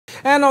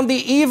And on the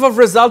eve of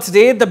results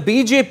day, the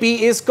BJP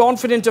is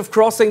confident of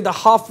crossing the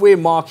halfway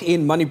mark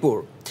in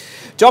Manipur.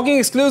 Talking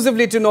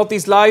exclusively to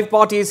Northeast Live,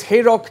 party's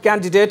Heirok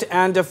candidate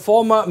and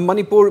former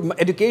Manipur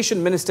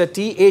Education Minister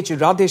Th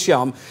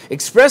Radheshyam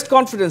expressed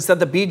confidence that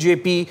the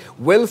BJP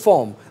will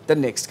form the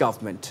next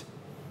government.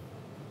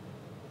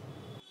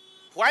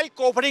 While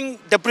covering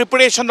the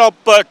preparation of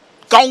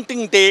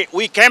counting day,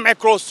 we came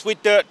across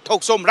with Th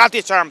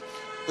Radheshyam,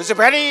 who is a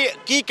very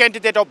key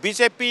candidate of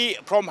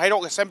BJP from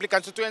Heirok Assembly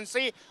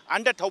constituency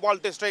under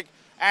Thobal district,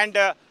 and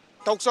Th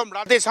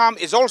Radheshyam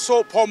is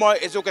also former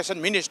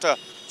education minister.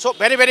 So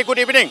very good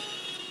evening.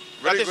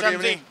 Very good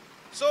evening.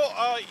 So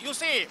you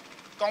see,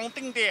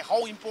 counting day,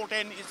 how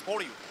important is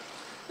for you?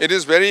 It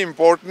is very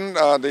important.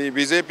 The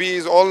BJP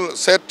is all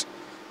set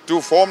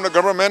to form the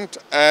government,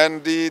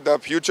 and the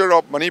future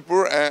of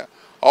Manipur,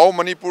 how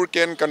Manipur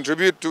can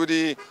contribute to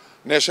the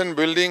nation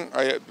building,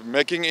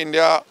 making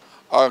India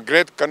a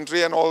great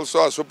country and also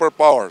a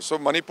superpower. So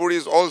Manipur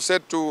is all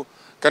set to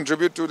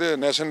contribute to the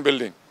nation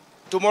building.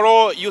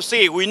 Tomorrow, you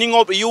see, winning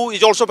of you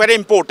is also very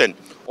important.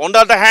 On the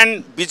other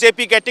hand,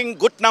 BJP getting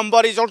good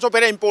number is also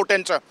very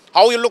important, sir.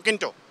 How you look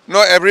into?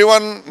 No,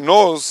 everyone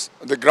knows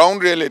the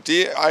ground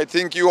reality. I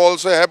think you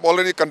also have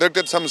already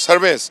conducted some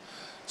surveys.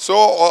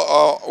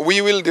 So we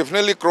will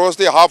definitely cross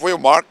the halfway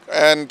mark,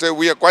 and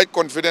we are quite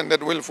confident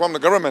that we'll form the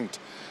government.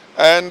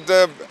 And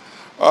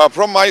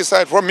from my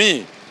side, for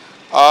me,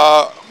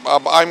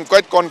 I'm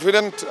quite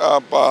confident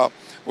I'll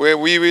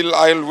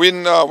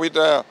win with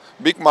a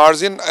big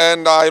margin,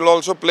 and I'll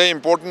also play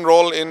important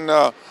role in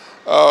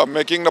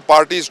making the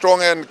party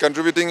strong and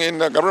contributing in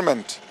the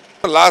government.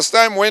 Last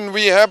time when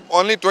we have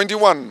only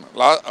 21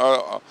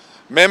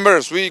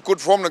 members, we could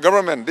form the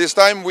government. This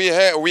time we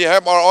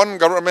have our own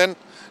government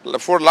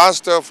for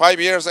last 5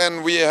 years,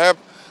 and we have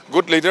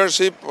good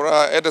leadership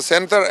at the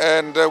center,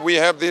 and we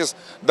have this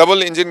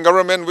double engine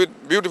government with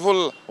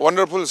beautiful,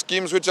 wonderful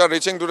schemes which are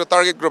reaching to the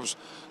target groups.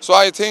 So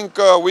I think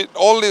with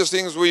all these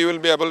things we will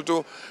be able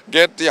to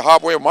get the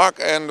halfway mark,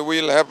 and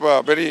we'll have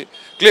a very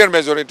clear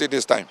majority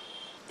this time.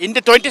 In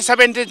the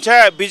 2017,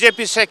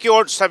 BJP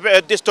secured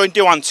this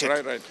 21 seat.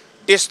 Right.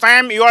 This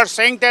time you are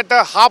saying that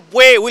the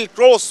halfway will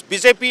cross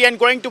BJP and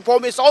going to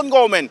form its own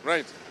government.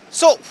 Right.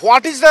 So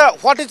what is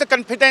the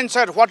confidence,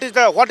 sir? What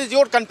is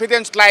your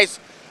confidence lies,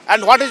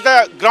 and what is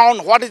the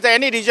ground? What is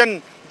any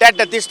reason that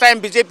this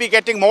time BJP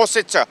getting more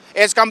seats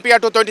as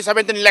compared to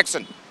 2017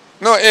 election?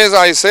 No, as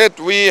I said,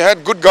 we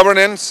had good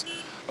governance.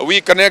 We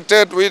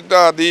connected with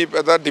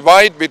the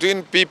divide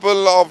between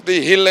people of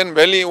the hill and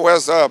valley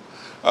was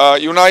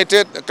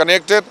united,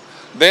 connected.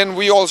 Then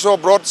we also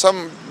brought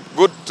some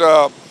good,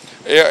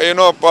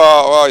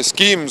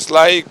 schemes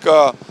like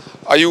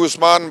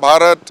Ayushman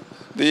Bharat,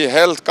 the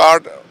health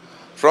card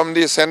from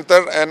the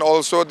center, and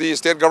also the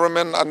state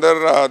government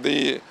under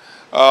the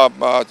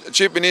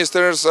Chief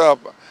Minister's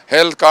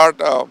health card,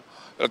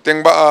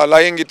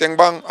 Layeng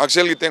Tengbang,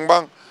 Axel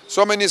Tengbang,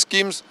 so many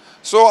schemes.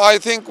 So I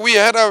think we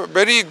had a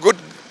very good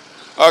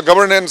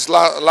governance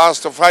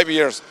last 5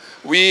 years.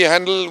 We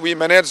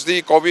managed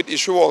the COVID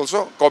issue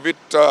also, COVID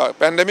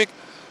pandemic.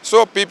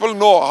 So people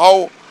know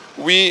how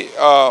we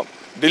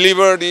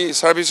deliver the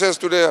services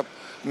to the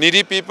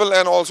needy people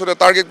and also the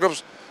target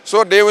groups.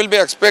 So they will be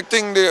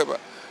expecting the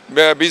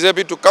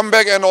BJP to come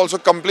back and also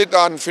complete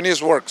the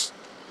unfinished works.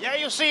 Yeah,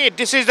 you see,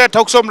 this is the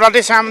Th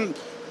Radheshyam,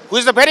 who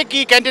is a very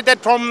key candidate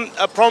from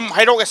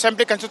Heirok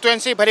Assembly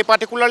constituency, very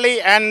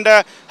particularly, and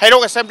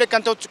Heirok Assembly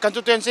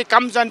constituency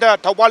comes under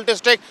Thobal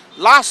district.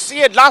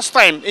 Last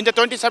time in the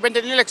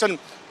 2017 election,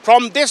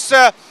 from this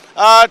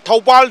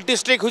Thobal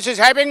district, which is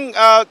having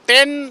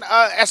 10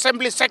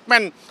 assembly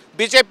segment,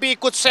 BJP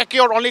could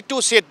secure only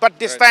 2 seats, but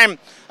this time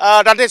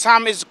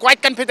Radheshyam is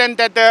quite confident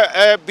that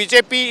the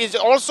BJP is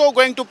also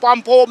going to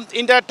pump home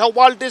in the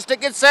Thobal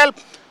district itself,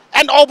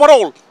 and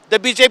overall the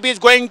BJP is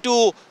going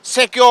to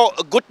secure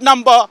a good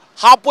number,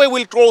 halfway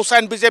will cross,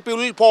 and BJP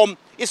will form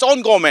its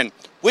own government.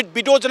 With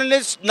video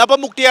journalist Nabha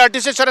Mukhtiar,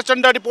 this is Sharad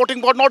Chandra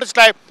reporting for Northeast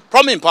Live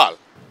from Impal.